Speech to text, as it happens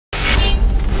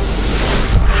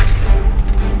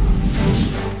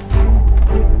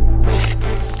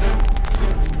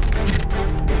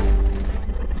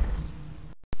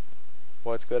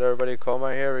good, everybody?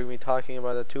 Komar here. We're going to be talking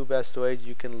about the two best ways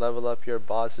you can level up your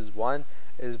bosses. One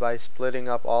is by splitting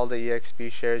up all the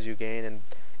EXP shares you gain, and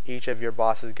each of your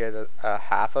bosses get a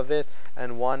half of it.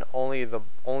 And one, only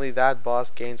that boss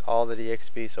gains all the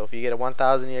EXP. So if you get a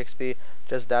 1000 EXP,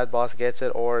 just that boss gets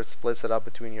it, or it splits it up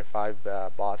between your 5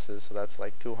 bosses. So that's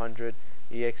like 200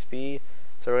 EXP.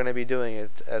 So we're going to be doing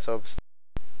it. So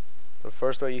the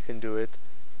first way you can do it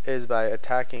is by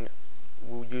attacking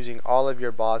using all of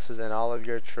your bosses and all of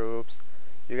your troops.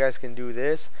 You guys can do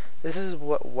this. This is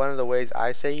one of the ways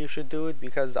I say you should do it,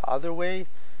 because the other way,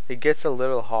 it gets a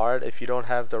little hard if you don't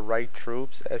have the right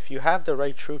troops. If you have the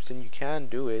right troops, then you can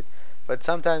do it, but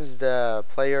sometimes the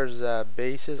players'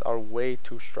 bases are way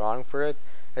too strong for it.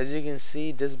 As you can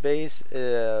see, this base,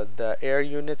 the air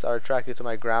units are attracted to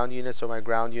my ground units, so my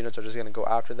ground units are just going to go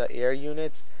after the air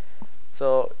units.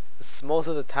 So most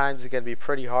of the times it's going to be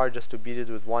pretty hard just to beat it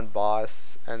with one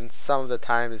boss, and some of the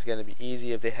time it's going to be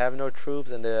easy. If they have no troops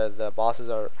and the bosses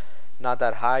are not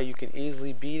that high, you can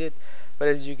easily beat it. But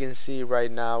as you can see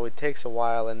right now, it takes a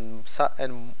while, and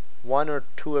one or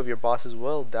two of your bosses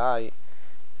will die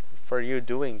for you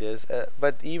doing this.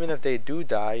 But even if they do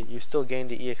die, you still gain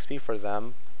the EXP for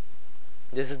them.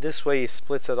 This way it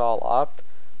splits it all up.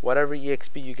 Whatever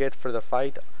EXP you get for the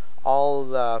fight, all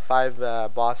the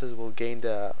 5 bosses will gain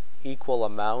the equal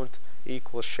amount,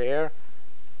 equal share,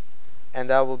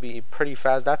 and that will be pretty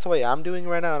fast. That's the way I'm doing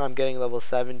right now, and I'm getting level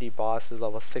 70 bosses,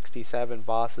 level 67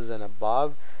 bosses and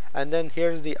above. And then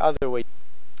here's the other way,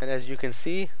 and as you can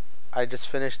see, I just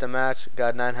finished the match,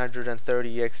 got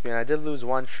 930 EXP, and I did lose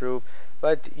one troop,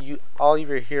 but all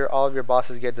of your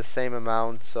bosses get the same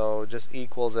amount, so just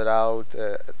equals it out.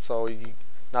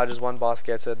 Not just one boss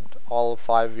gets it, all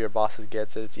 5 of your bosses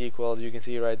gets it. It's equal, as you can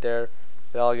see right there.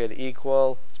 They all get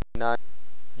equal. It's nice.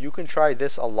 You can try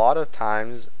this a lot of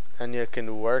times, and it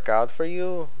can work out for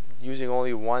you using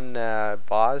only one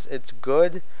boss. It's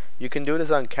good. You can do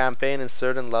this on campaign in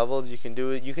certain levels. You can do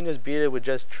it. You can just beat it with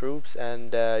just troops,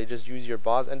 and you just use your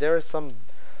boss. And there are some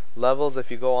levels, if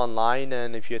you go online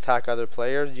and if you attack other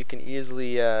players, you can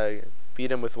easily beat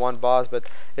them with one boss, but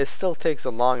it still takes a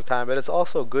long time. But it's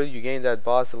also good, you gain that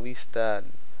boss at least like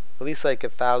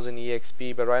 1000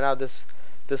 EXP. But right now this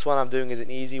one I'm doing is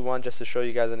an easy one, just to show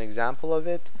you guys an example of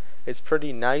it. It's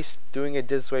pretty nice doing it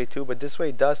this way too, but this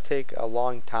way does take a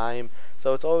long time,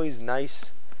 so it's always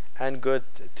nice and good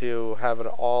to have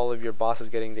all of your bosses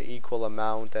getting the equal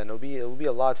amount, and it'll be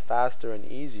a lot faster and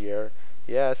easier.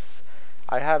 Yes,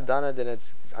 I have done it,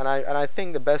 and I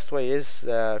think the best way is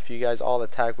if you guys all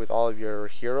attack with all of your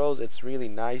heroes. It's really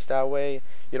nice that way.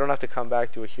 You don't have to come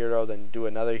back to a hero, then do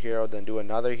another hero, then do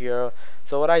another hero.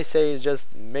 So what I say is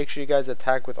just make sure you guys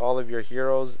attack with all of your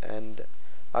heroes, and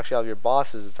actually all of your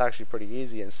bosses. It's actually pretty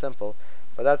easy and simple.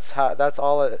 But that's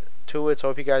all to it. So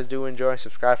hope you guys do enjoy.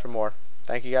 Subscribe for more.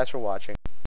 Thank you guys for watching.